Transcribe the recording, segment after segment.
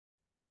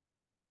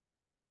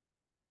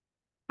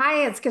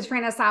Hi, it's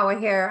Katrina Sawa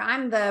here.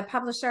 I'm the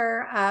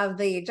publisher of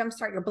the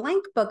Jumpstart Your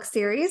Blank book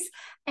series.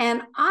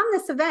 And on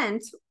this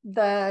event,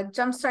 the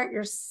Jumpstart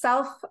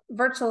Yourself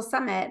Virtual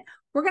Summit,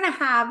 we're going to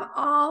have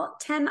all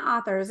 10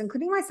 authors,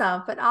 including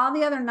myself, but all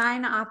the other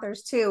 9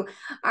 authors too,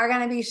 are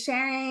going to be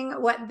sharing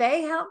what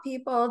they help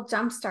people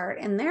jumpstart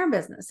in their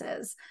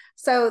businesses.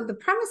 So the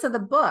premise of the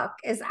book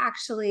is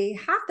actually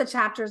half the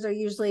chapters are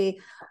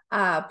usually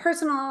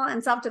personal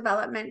and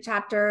self-development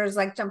chapters,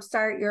 like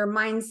jumpstart your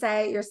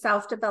mindset, your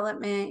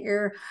self-development,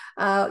 your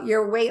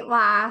weight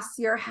loss,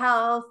 your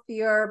health,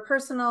 your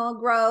personal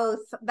growth,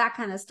 that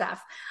kind of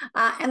stuff.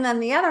 And then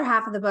the other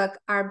half of the book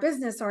are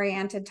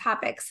business-oriented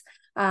topics.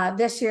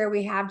 This year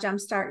we have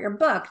Jumpstart Your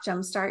Book,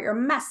 Jumpstart Your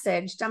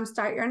Message,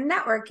 Jumpstart Your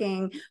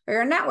Networking or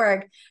your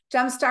network,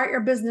 Jumpstart Your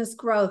Business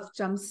Growth,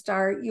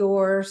 Jumpstart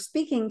Your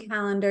Speaking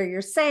Calendar,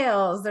 your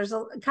sales, there's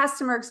a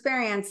customer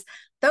experience.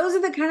 Those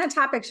are the kind of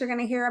topics you're going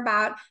to hear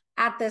about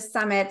at this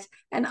summit.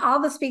 And all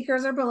the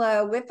speakers are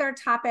below with their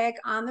topic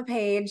on the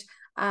page.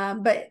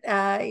 But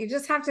you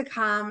just have to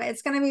come.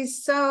 It's going to be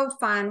so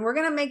fun. We're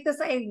going to make this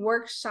a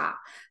workshop.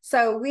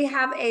 So we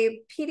have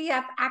a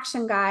PDF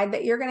action guide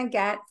that you're going to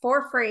get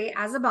for free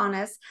as a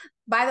bonus.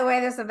 By the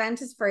way, this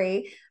event is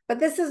free, but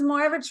this is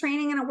more of a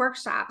training and a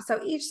workshop.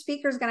 So each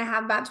speaker is going to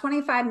have about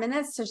 25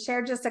 minutes to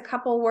share just a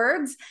couple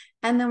words.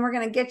 And then we're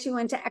going to get you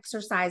into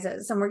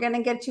exercises and we're going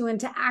to get you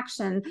into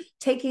action,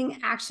 taking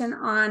action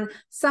on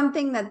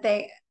something that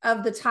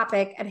of the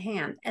topic at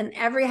hand. And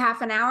every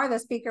half an hour, the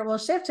speaker will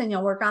shift and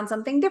you'll work on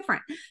something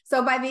different.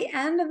 So by the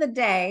end of the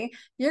day,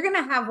 you're going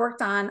to have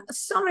worked on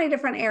so many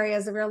different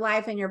areas of your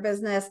life and your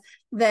business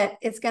that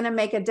it's going to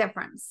make a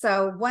difference.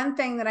 So one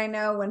thing that I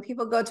know when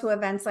people go to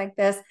events like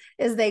this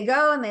is they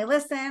go and they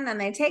listen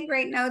and they take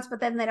great notes, but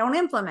then they don't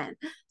implement.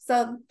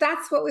 So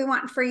that's what we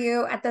want for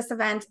you at this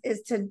event,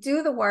 is to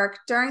do the work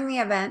during the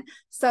event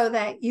so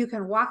that you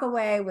can walk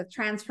away with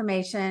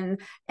transformation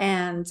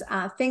and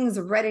things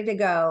ready to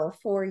go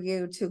for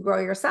you to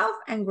grow yourself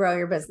and grow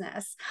your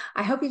business.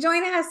 I hope you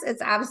join us.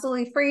 It's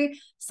absolutely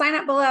free. Sign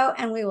up below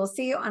and we will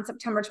see you on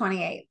September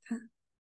 28th.